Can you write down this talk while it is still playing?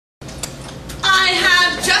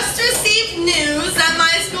news that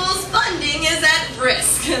my school's funding is at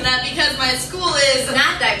risk. And that because my school is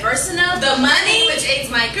not diverse enough, the money which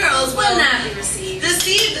aids my girls will not be received.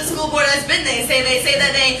 Deceived the school board has been, they say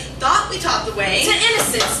that they thought we taught the way. To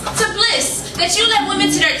innocence, to bliss, that you led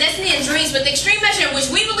women to their destiny and dreams with extreme measure,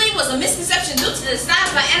 which we believe was a misconception due to the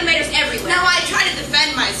styles by animators everywhere. Now I try to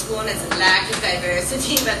defend my school and its lack of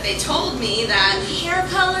diversity, but they told me that hair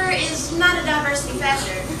color is not a diversity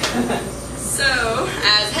factor. So,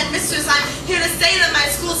 as headmistress, I'm here to say that my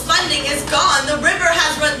school's funding is gone. The river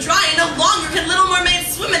has run dry and no longer can Little Mermaid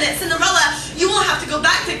swim in it. Cinderella, you will have to go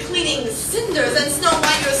back to cleaning cinders, and Snow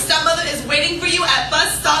White, your stepmother, is waiting for you at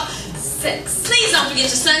bus stop 6. Please don't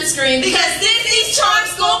forget your sunscreen, because Disney's Charm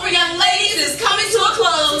School for Young Ladies is coming to a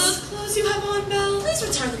close. Those clothes you have on, Belle, please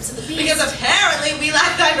return them to the beach. Because apparently we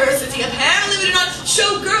lack diversity. Apparently we do not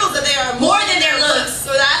show girls that they are more than their looks.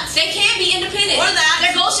 Or that they can be independent. Or that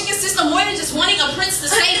their goal should consist of more than just wanting a prince to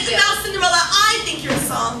save them. Now, Cinderella, I think your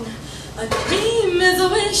song, "A Dream is a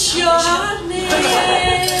Wish Your Heart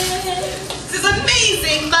Makes," is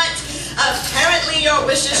amazing, but apparently your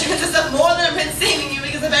wishes should consist of more than a prince saving you,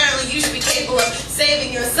 because apparently you should be capable of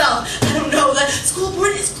saving yourself. I don't know, the school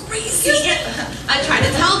board is crazy. I tried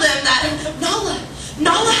to tell them that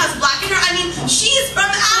Nala has black in her. I mean, she's from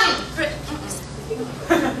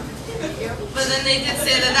But then they did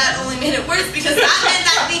say that only made it worse, because that meant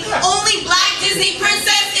that the only black Disney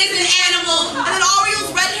princess is an animal. And then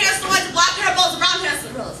Ariel's red hair, Snow White's black hair, Belle's brown hair,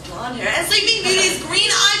 Cinderella's blonde hair, and Sleeping Beauty's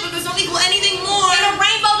green eye boogers don't equal anything more. And a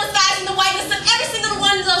rainbow disguising the whiteness of every single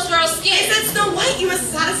one of those girls' skin. They said, Snow White, you were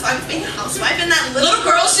satisfied with being a housewife, and that little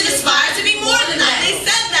girl should aspire to be more than that. They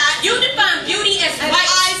said that. You define beauty as and white.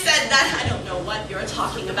 I said that. I don't know what you're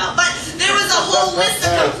talking about, but there was a whole list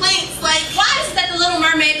of complaints, like, why is it that the Little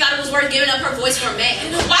Mermaid thought it was worth giving up her voice for a man?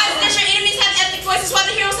 Why is it that your enemies have ethnic voices while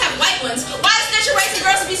the heroes have white ones? Why is it that you're raising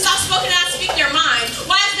girls to be soft-spoken and not speak their mind?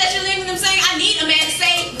 Why is it that you're leaving them saying, I need a man to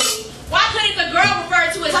save me? Why couldn't the girl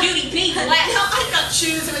refer to as beauty be the last? No, I did not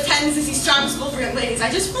choose to attend Disney's Charm School for Young Ladies.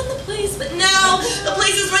 I just run the place, but now the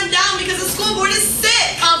place is run down because the school board is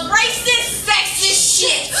sick of racist, sexist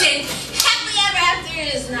shit, and happily ever after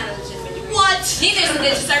is not a legitimate degree. What? Neither is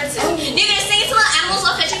indigent services. Neither is singing to little animals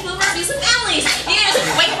or fetching food for abusive families. Neither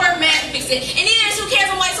is wait for a man to fix it. And neither is who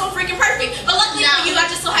cares when white's so freaking perfect. But luckily for you,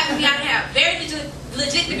 I just so happen to be able to have very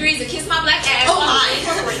legit degrees and kiss my black ass. Oh my!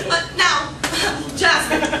 But now,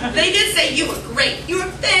 Jasmine, they did say you were great. You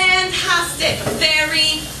were fantastic.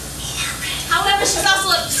 Very horrid. However, she's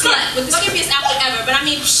also a slut with the skimpiest outfit ever. But I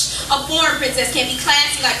mean, a foreign princess can't be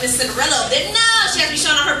classy like Miss Cinderella. Then no, she has to be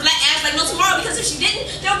showing off her flat ass like no tomorrow. Because if she didn't,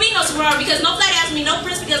 there would be no tomorrow. Because no flat ass would be no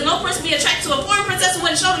prince. Because no prince would be attracted to a foreign princess who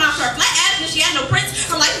wasn't showing off her flat ass. And if she had no prince,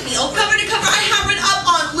 her life would be over. Cover to cover, I have read up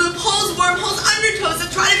on loopholes, wormholes, undertows to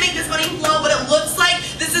try to make this money flow. But it looks like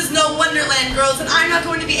this is no Wonderland, girls. And I'm not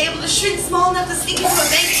going to be able to shrink small enough to sneak into a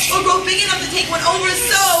bank or grow big enough to take one over.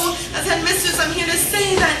 So, as headmistress, I'm here to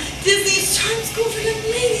say that Disney's